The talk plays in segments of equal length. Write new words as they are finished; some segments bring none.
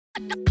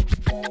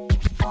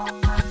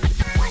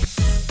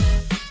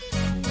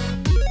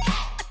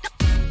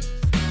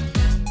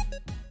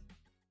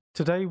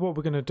Today what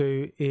we're going to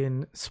do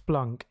in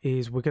Splunk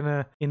is we're going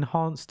to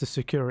enhance the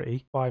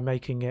security by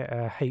making it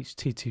a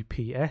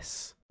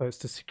HTTPS. So it's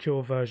the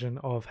secure version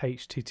of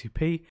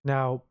HTTP.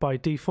 Now by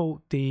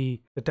default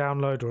the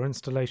download or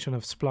installation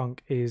of Splunk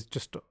is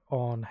just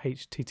on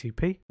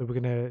HTTP. So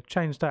we're going to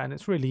change that, and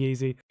it's really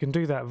easy. You can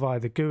do that via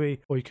the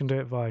GUI or you can do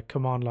it via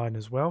command line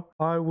as well.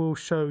 I will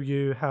show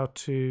you how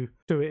to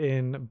do it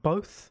in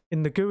both.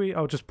 In the GUI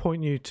I'll just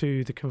point you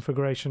to the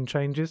configuration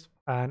changes,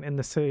 and in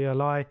the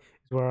CLI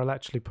where I'll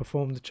actually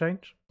perform the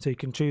change. So you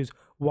can choose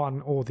one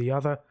or the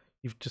other.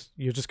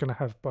 You're just going to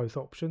have both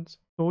options.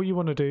 So all you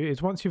want to do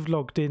is once you've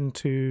logged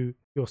into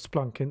your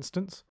Splunk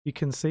instance, you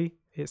can see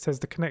it says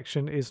the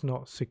connection is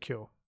not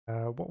secure.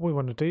 What we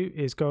want to do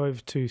is go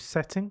over to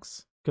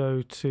settings,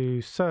 go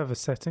to server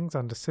settings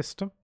under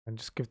system, and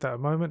just give that a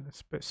moment.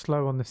 It's a bit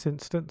slow on this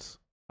instance.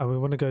 And we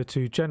want to go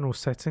to general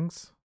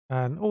settings.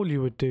 And all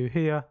you would do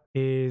here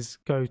is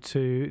go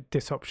to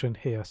this option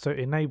here. So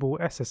enable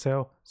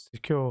SSL,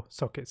 secure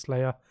sockets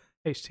layer,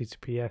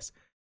 HTTPS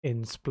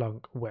in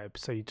Splunk web.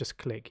 So you just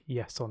click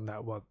yes on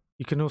that one.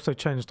 You can also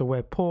change the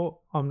web port.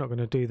 I'm not going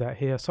to do that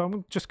here. So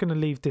I'm just going to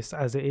leave this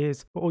as it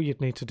is. But all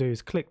you'd need to do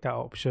is click that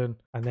option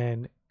and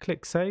then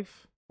click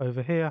save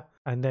over here.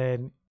 And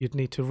then you'd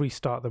need to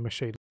restart the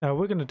machine. Now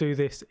we're going to do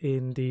this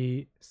in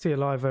the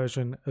CLI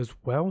version as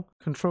well.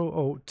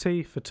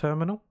 Control-Alt-T for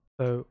terminal.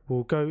 So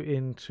we'll go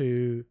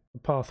into the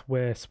path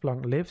where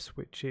Splunk lives,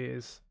 which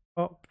is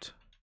opt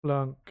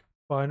Splunk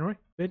binary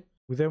bin.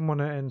 We then want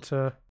to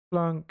enter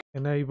Splunk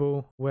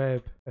enable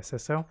web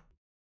SSL.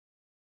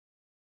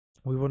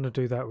 We want to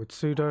do that with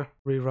sudo,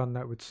 rerun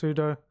that with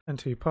sudo,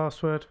 enter your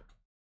password.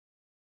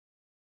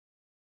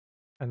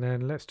 And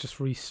then let's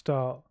just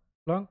restart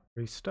Splunk,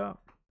 restart.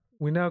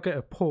 We now get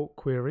a port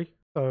query.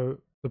 So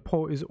the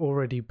port is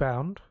already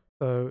bound.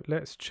 So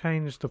let's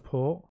change the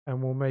port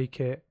and we'll make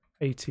it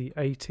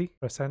 8080,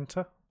 press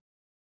enter.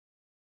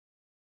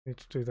 Need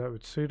to do that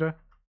with sudo.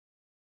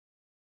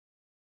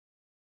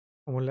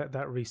 And we'll let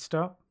that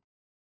restart.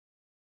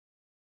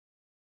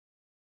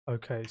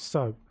 Okay,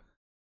 so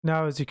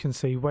now as you can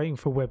see, waiting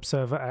for web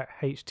server at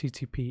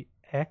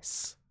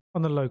HTTPS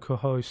on the local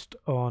host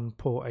on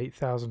port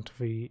 8000 to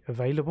be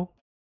available.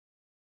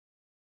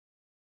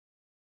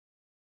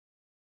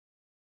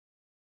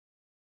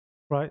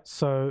 Right,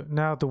 so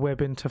now the web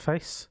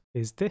interface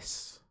is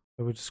this.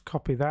 So we'll just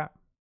copy that.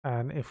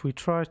 And if we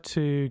try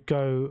to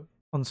go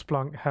on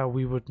Splunk how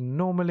we would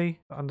normally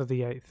under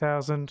the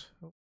 8000,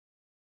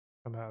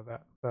 come out of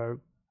that. So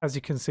as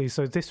you can see,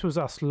 so this was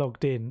us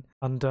logged in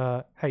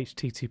under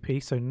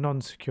HTTP, so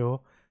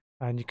non-secure,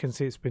 and you can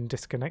see it's been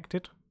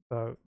disconnected.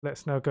 So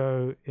let's now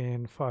go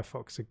in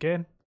Firefox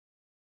again.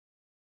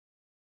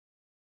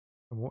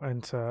 And we'll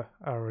enter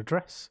our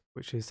address,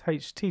 which is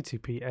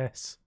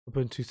HTTPS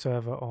Ubuntu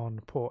server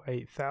on port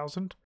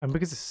 8000. And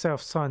because it's a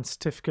self-signed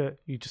certificate,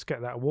 you just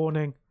get that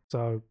warning.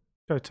 So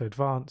go to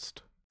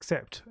advanced,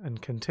 accept and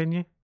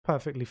continue.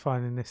 Perfectly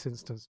fine in this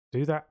instance to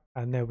do that.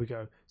 And there we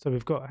go. So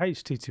we've got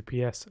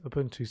HTTPS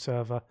Ubuntu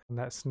server, and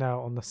that's now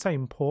on the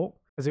same port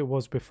as it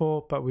was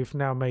before, but we've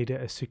now made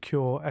it a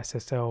secure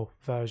SSL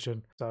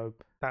version. So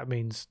that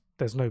means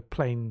there's no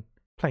plain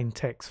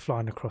text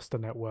flying across the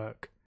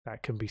network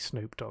that can be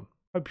snooped on.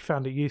 Hope you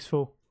found it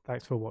useful.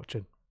 Thanks for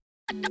watching.